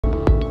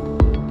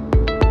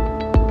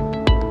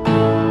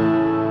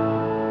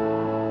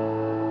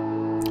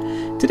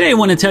Today I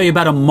want to tell you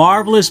about a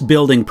marvelous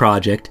building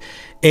project,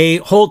 a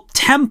whole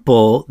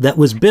temple that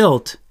was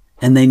built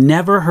and they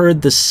never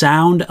heard the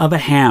sound of a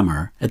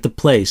hammer at the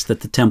place that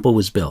the temple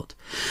was built.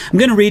 I'm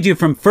going to read you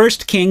from 1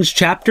 Kings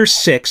chapter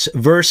 6,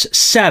 verse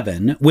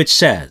 7, which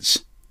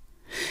says,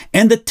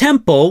 "And the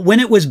temple, when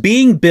it was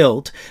being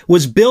built,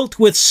 was built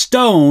with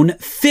stone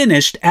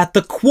finished at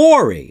the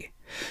quarry,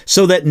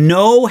 so that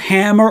no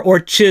hammer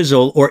or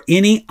chisel or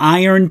any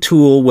iron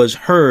tool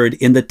was heard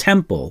in the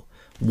temple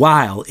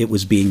while it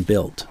was being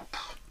built."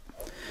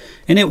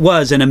 And it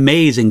was an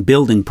amazing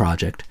building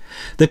project,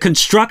 the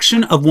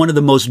construction of one of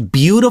the most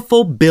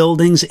beautiful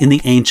buildings in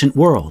the ancient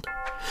world.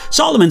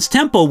 Solomon's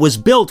temple was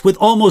built with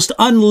almost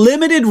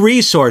unlimited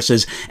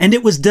resources, and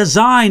it was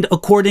designed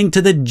according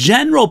to the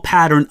general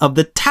pattern of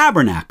the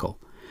tabernacle,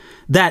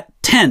 that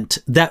tent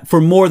that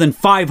for more than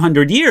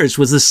 500 years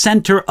was the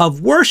center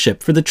of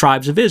worship for the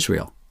tribes of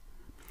Israel.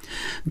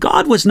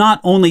 God was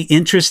not only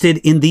interested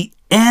in the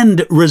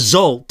end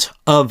result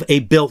of a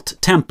built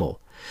temple,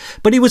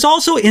 but he was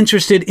also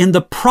interested in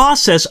the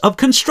process of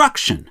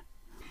construction.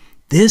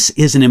 This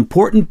is an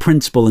important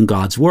principle in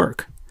God's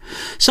work.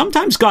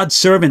 Sometimes God's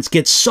servants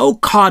get so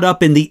caught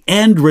up in the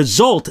end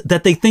result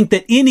that they think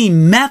that any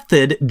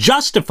method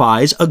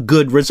justifies a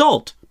good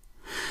result.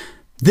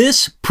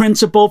 This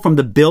principle from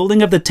the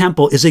building of the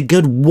temple is a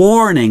good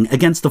warning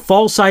against the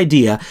false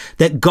idea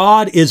that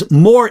God is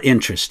more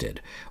interested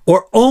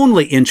or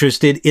only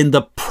interested in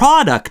the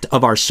product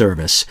of our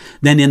service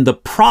than in the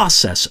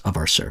process of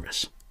our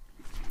service.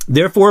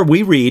 Therefore,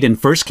 we read in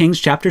 1 Kings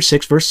chapter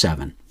 6, verse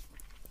 7,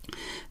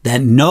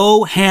 that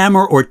no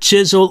hammer or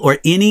chisel or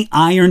any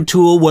iron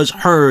tool was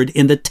heard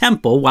in the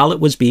temple while it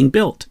was being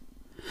built.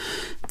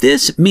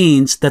 This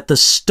means that the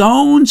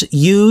stones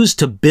used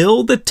to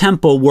build the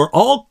temple were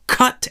all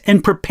cut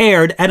and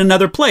prepared at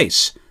another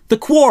place, the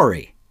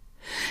quarry.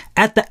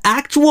 At the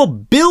actual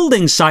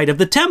building site of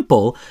the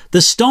temple,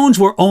 the stones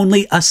were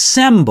only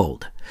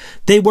assembled.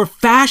 They were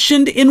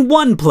fashioned in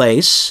one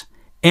place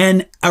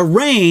and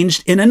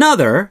arranged in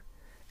another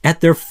at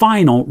their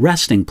final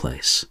resting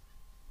place.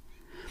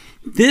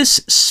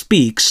 This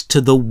speaks to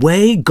the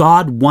way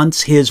God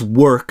wants his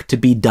work to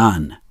be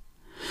done.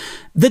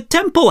 The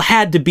temple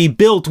had to be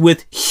built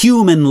with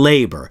human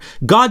labor.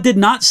 God did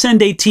not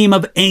send a team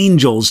of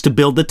angels to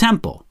build the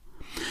temple.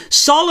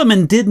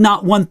 Solomon did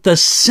not want the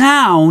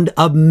sound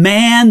of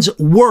man's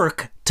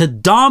work to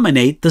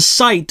dominate the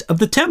sight of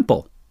the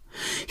temple.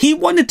 He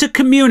wanted to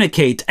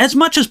communicate as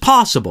much as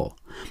possible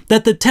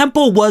that the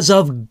temple was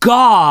of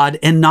God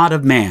and not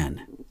of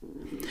man.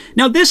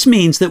 Now, this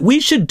means that we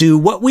should do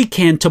what we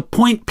can to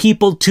point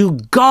people to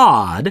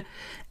God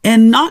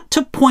and not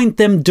to point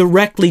them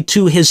directly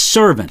to his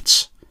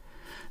servants.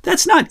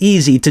 That's not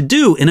easy to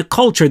do in a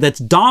culture that's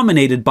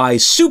dominated by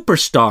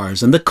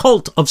superstars and the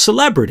cult of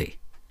celebrity.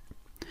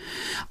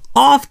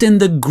 Often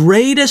the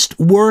greatest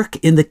work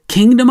in the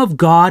kingdom of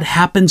God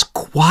happens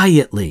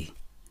quietly.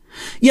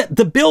 Yet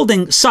the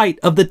building site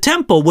of the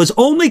temple was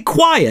only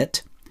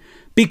quiet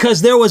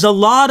because there was a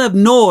lot of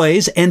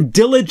noise and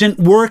diligent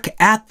work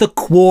at the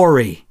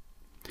quarry.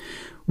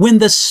 When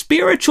the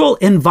spiritual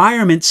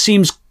environment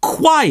seems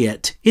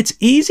quiet, it's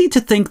easy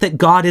to think that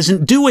God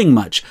isn't doing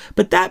much,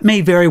 but that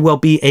may very well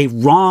be a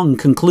wrong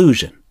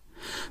conclusion.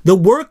 The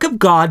work of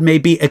God may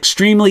be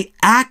extremely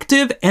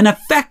active and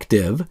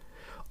effective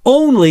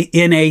only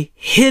in a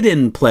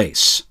hidden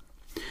place.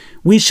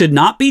 We should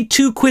not be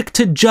too quick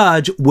to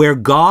judge where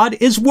God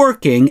is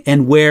working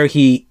and where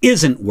he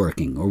isn't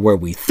working, or where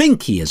we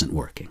think he isn't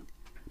working.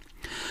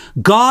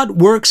 God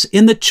works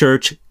in the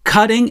church,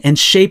 cutting and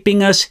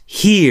shaping us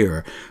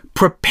here,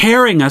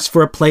 preparing us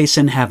for a place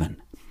in heaven.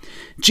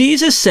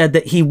 Jesus said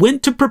that he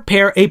went to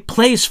prepare a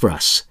place for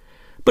us,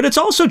 but it's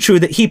also true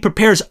that he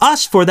prepares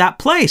us for that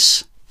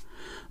place.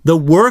 The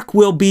work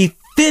will be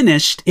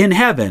finished in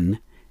heaven,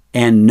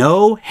 and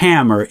no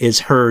hammer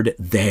is heard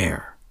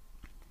there.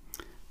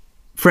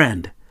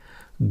 Friend,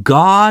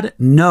 God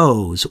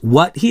knows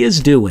what he is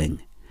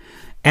doing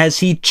as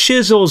he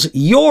chisels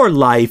your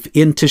life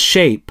into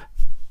shape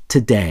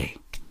today.